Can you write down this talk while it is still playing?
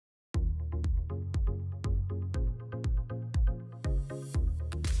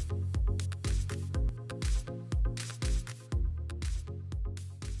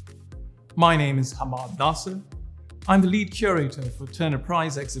My name is Hammad Nasar. I'm the lead curator for Turner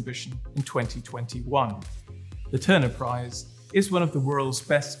Prize exhibition in 2021. The Turner Prize is one of the world's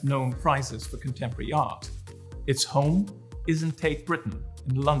best known prizes for contemporary art. Its home is in Tate Britain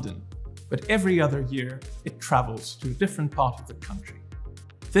in London, but every other year it travels to a different part of the country.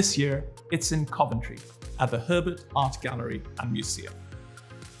 This year it's in Coventry at the Herbert Art Gallery and Museum.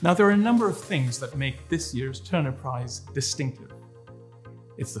 Now there are a number of things that make this year's Turner Prize distinctive.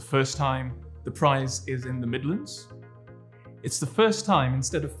 It's the first time the prize is in the Midlands. It's the first time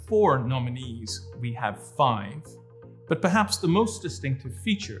instead of 4 nominees, we have 5. But perhaps the most distinctive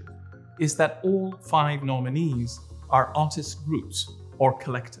feature is that all 5 nominees are artist groups or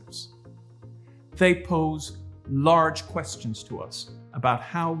collectives. They pose large questions to us about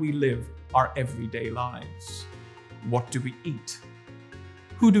how we live our everyday lives. What do we eat?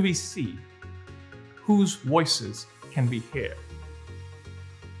 Who do we see? Whose voices can we hear?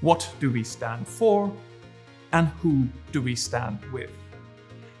 What do we stand for? And who do we stand with?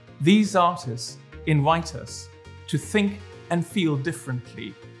 These artists invite us to think and feel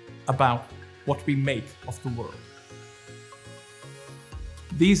differently about what we make of the world.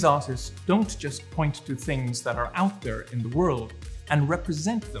 These artists don't just point to things that are out there in the world and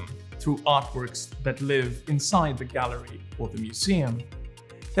represent them through artworks that live inside the gallery or the museum.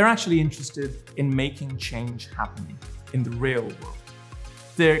 They're actually interested in making change happen in the real world.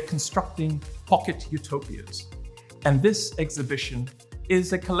 They're constructing pocket utopias. And this exhibition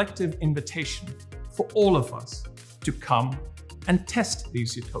is a collective invitation for all of us to come and test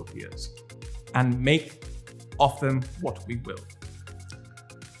these utopias and make of them what we will.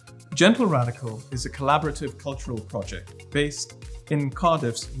 Gentle Radical is a collaborative cultural project based in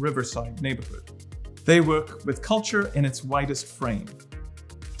Cardiff's Riverside neighbourhood. They work with culture in its widest frame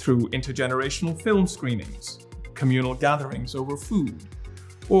through intergenerational film screenings, communal gatherings over food,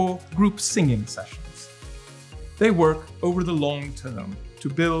 or group singing sessions. They work over the long term to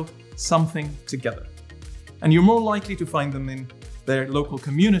build something together. And you're more likely to find them in their local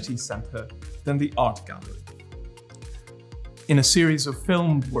community centre than the art gallery. In a series of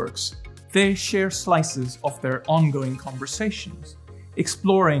filmed works, they share slices of their ongoing conversations,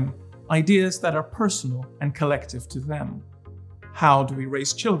 exploring ideas that are personal and collective to them. How do we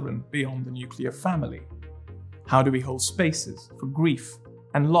raise children beyond the nuclear family? How do we hold spaces for grief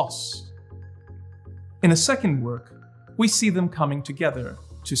and loss? In a second work, we see them coming together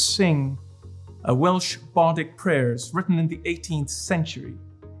to sing a Welsh bardic prayers written in the 18th century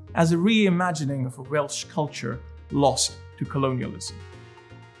as a reimagining of a Welsh culture lost to colonialism.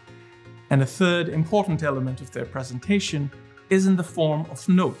 And a third important element of their presentation is in the form of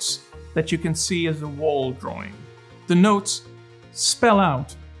notes that you can see as a wall drawing. The notes spell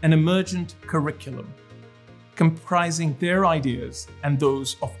out an emergent curriculum comprising their ideas and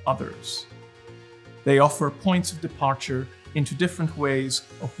those of others. They offer points of departure into different ways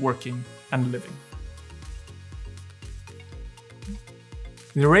of working and living.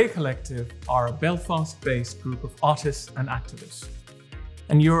 The Array Collective are a Belfast-based group of artists and activists,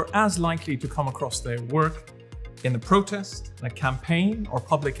 and you're as likely to come across their work in a protest, in a campaign, or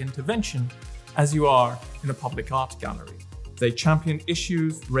public intervention as you are in a public art gallery. They champion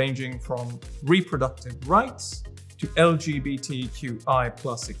issues ranging from reproductive rights to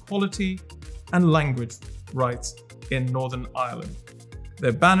LGBTQI+ equality and language rights in Northern Ireland.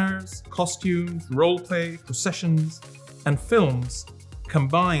 Their banners, costumes, roleplay, processions, and films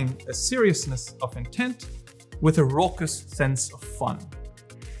combine a seriousness of intent with a raucous sense of fun.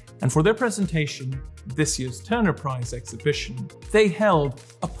 And for their presentation, this year's Turner Prize exhibition, they held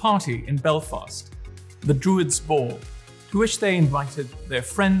a party in Belfast, the Druids' Ball, to which they invited their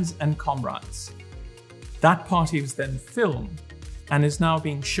friends and comrades. That party was then filmed and is now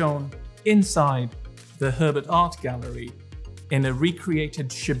being shown inside the Herbert Art Gallery in a recreated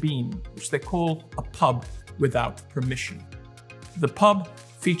shebeen, which they call a pub without permission. The pub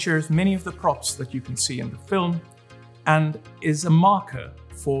features many of the props that you can see in the film and is a marker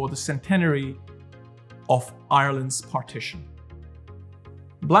for the centenary of Ireland's partition.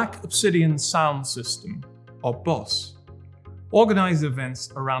 Black Obsidian Sound System, or BOSS, organize events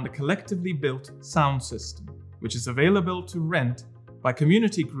around a collectively built sound system, which is available to rent by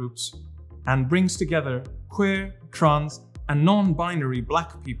community groups and brings together queer, trans, and non-binary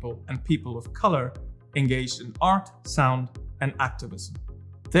Black people and people of color engaged in art, sound, and activism.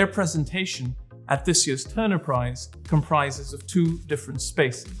 Their presentation at this year's Turner Prize comprises of 2 different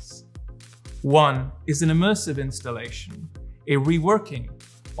spaces. One is an immersive installation, a reworking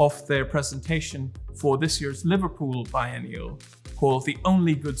of their presentation for this year's Liverpool biennial called The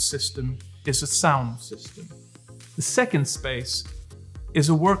Only Good System is a Sound System. The second space is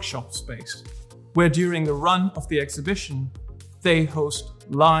a workshop space where during the run of the exhibition, they host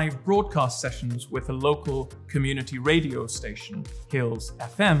live broadcast sessions with a local community radio station, Hills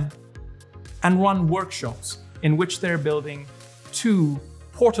FM, and run workshops in which they're building 2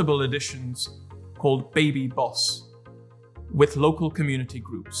 portable editions called Baby Boss with local community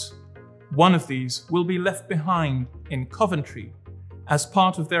groups. One of these will be left behind in Coventry as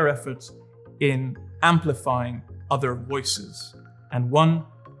part of their efforts in amplifying other voices, and one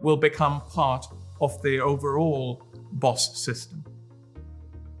will become part of the overall BOSS system.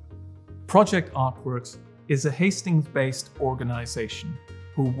 Project Artworks is a Hastings-based organization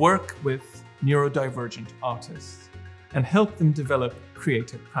who work with neurodivergent artists and help them develop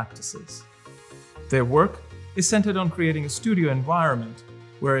creative practices. Their work is centered on creating a studio environment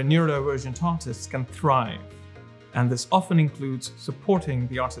where a neurodivergent artist can thrive, and this often includes supporting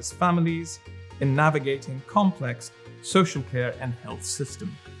the artist's families in navigating complex social care and health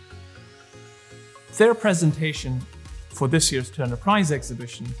systems. Their presentation for this year's Turner Prize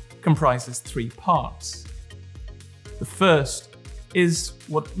exhibition comprises 3 parts. The first is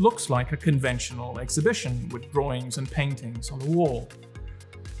what looks like a conventional exhibition with drawings and paintings on the wall.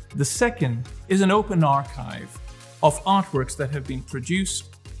 The second is an open archive of artworks that have been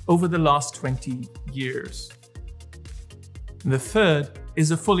produced over the last 20 years. The third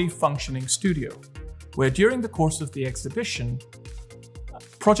is a fully functioning studio, where during the course of the exhibition,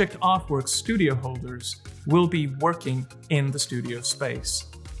 Project Artworks studio holders will be working in the studio space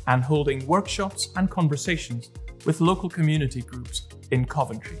and holding workshops and conversations with local community groups in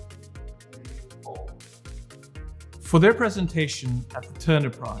Coventry. For their presentation at the Turner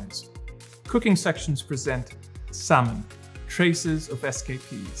Prize, cooking sections present Salmon, Traces of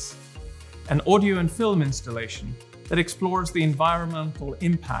Escapees, an audio and film installation that explores the environmental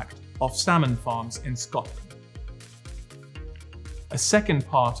impact of salmon farms in Scotland. A second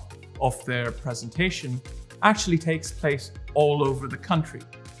part of their presentation actually takes place all over the country,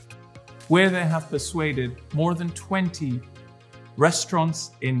 where they have persuaded more than 20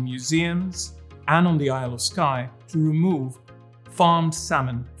 restaurants in museums and on the Isle of Skye to remove farmed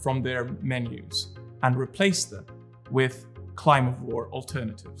salmon from their menus and replace them with climavore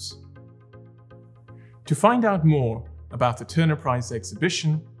alternatives. To find out more about the Turner Prize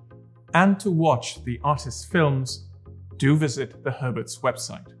exhibition and to watch the artist's films, do visit the Herbert's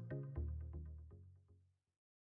website.